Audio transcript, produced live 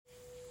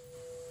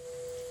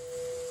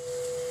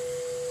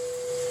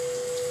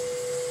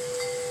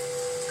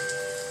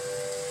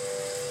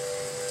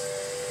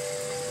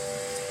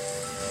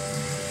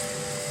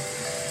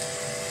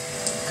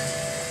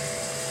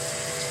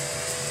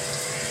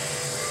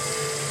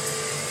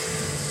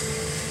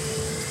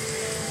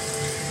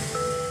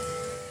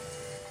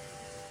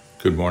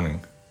Good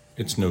morning.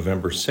 It's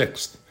November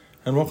 6th,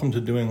 and welcome to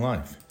Doing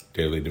Life,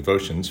 daily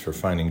devotions for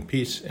finding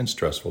peace in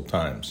stressful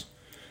times.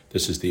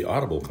 This is the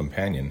audible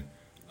companion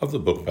of the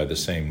book by the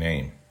same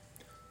name.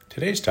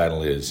 Today's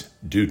title is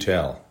Do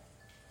Tell.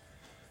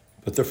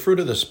 But the fruit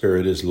of the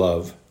Spirit is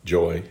love,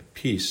 joy,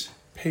 peace,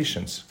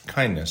 patience,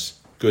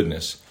 kindness,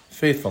 goodness,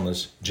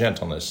 faithfulness,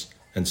 gentleness,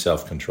 and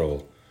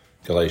self-control.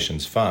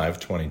 Galatians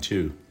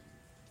 5:22.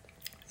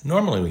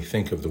 Normally we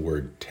think of the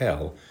word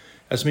tell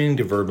as meaning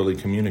to verbally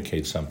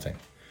communicate something.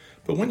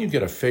 But when you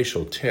get a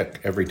facial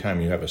tic every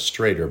time you have a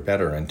straight or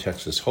better in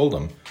Texas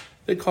Hold'em,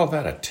 they call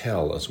that a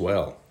tell as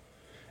well.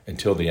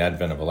 Until the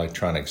advent of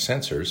electronic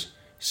sensors,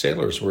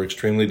 sailors were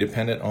extremely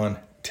dependent on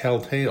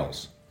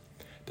telltales.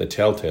 The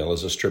telltale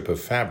is a strip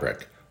of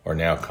fabric, or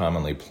now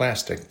commonly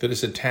plastic, that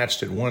is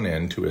attached at one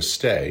end to a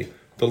stay,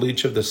 the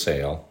leech of the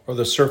sail, or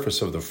the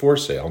surface of the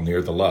foresail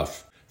near the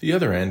luff. The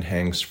other end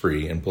hangs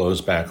free and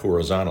blows back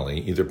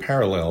horizontally, either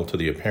parallel to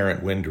the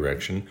apparent wind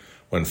direction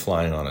when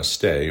flying on a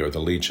stay or the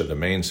leech of the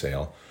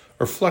mainsail,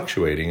 or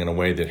fluctuating in a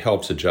way that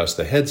helps adjust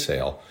the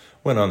headsail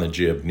when on the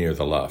jib near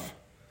the luff.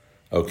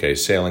 Okay,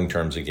 sailing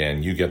terms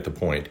again, you get the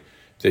point.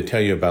 They tell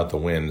you about the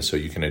wind so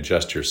you can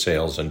adjust your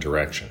sails and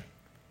direction.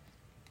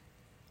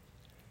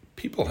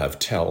 People have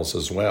tells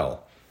as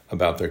well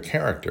about their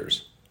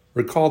characters.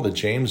 Recall that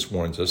James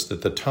warns us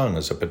that the tongue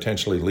is a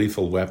potentially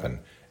lethal weapon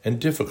and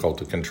difficult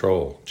to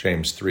control,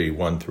 James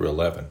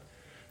 3:1-11.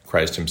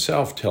 Christ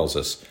himself tells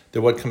us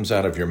that what comes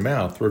out of your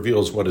mouth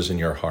reveals what is in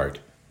your heart,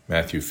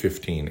 Matthew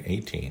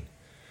 15:18.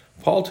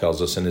 Paul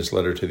tells us in his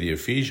letter to the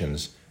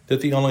Ephesians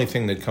that the only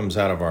thing that comes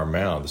out of our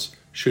mouths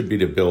should be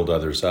to build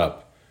others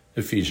up,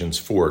 Ephesians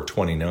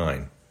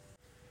 4:29.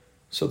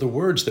 So the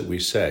words that we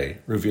say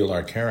reveal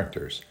our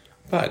characters.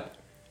 But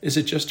is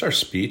it just our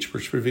speech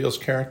which reveals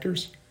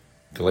characters?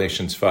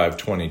 Galatians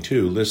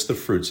 5:22 lists the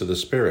fruits of the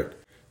Spirit.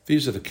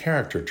 These are the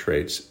character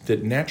traits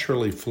that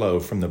naturally flow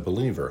from the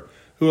believer,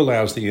 who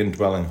allows the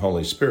indwelling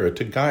Holy Spirit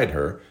to guide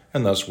her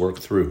and thus work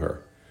through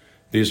her.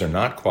 These are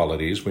not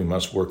qualities we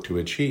must work to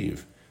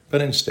achieve,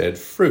 but instead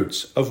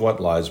fruits of what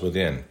lies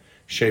within,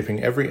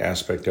 shaping every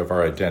aspect of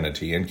our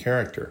identity and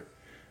character.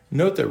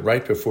 Note that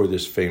right before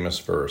this famous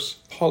verse,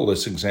 Paul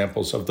lists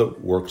examples of the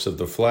works of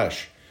the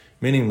flesh,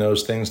 meaning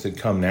those things that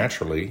come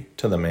naturally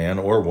to the man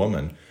or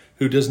woman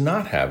who does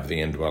not have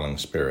the indwelling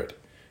Spirit.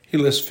 He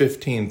lists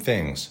 15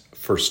 things,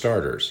 for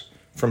starters,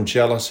 from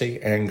jealousy,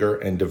 anger,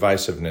 and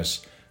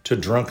divisiveness to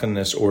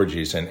drunkenness,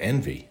 orgies, and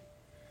envy.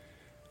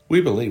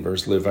 We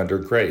believers live under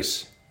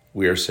grace.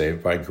 We are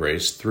saved by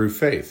grace through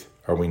faith,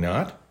 are we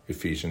not?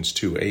 Ephesians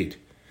 2:8.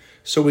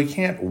 So we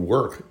can't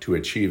work to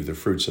achieve the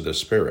fruits of the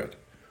Spirit.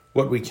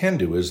 What we can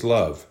do is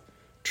love.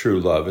 True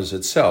love is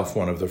itself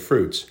one of the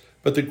fruits,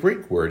 but the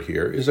Greek word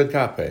here is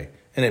agape,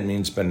 and it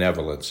means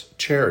benevolence,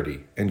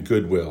 charity, and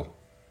goodwill.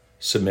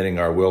 Submitting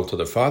our will to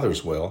the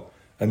Father's will,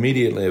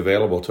 immediately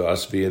available to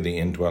us via the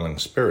indwelling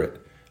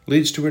Spirit,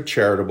 leads to a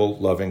charitable,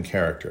 loving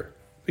character,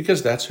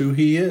 because that's who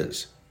He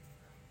is.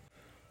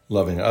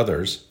 Loving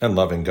others and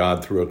loving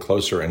God through a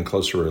closer and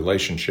closer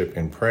relationship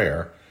in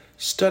prayer,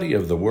 study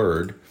of the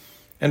Word,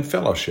 and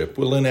fellowship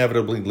will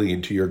inevitably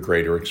lead to your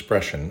greater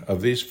expression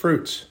of these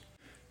fruits.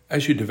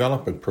 As you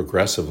develop a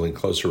progressively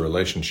closer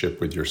relationship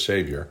with your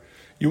Savior,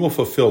 you will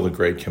fulfill the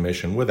Great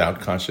Commission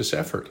without conscious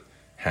effort.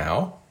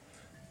 How?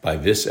 By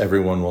this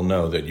everyone will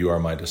know that you are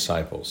my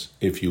disciples,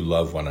 if you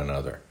love one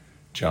another.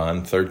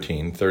 John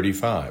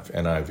 13:35,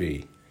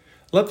 NIV.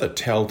 Let the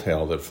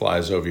telltale that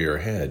flies over your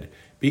head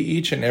be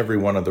each and every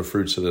one of the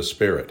fruits of the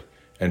Spirit,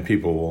 and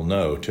people will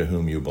know to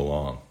whom you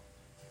belong.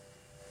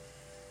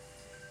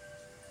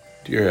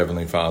 Dear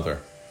Heavenly Father,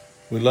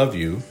 we love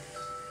you.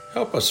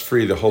 Help us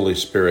free the Holy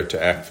Spirit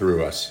to act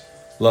through us,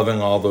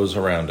 loving all those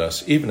around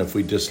us, even if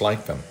we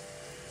dislike them.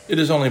 It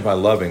is only by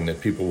loving that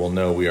people will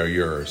know we are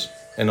yours,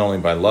 and only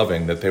by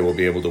loving that they will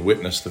be able to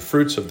witness the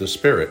fruits of the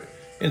Spirit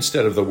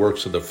instead of the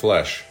works of the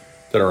flesh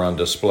that are on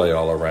display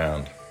all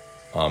around.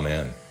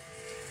 Amen.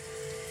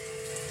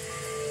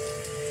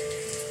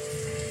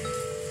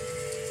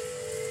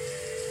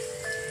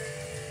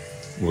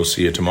 We'll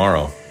see you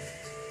tomorrow.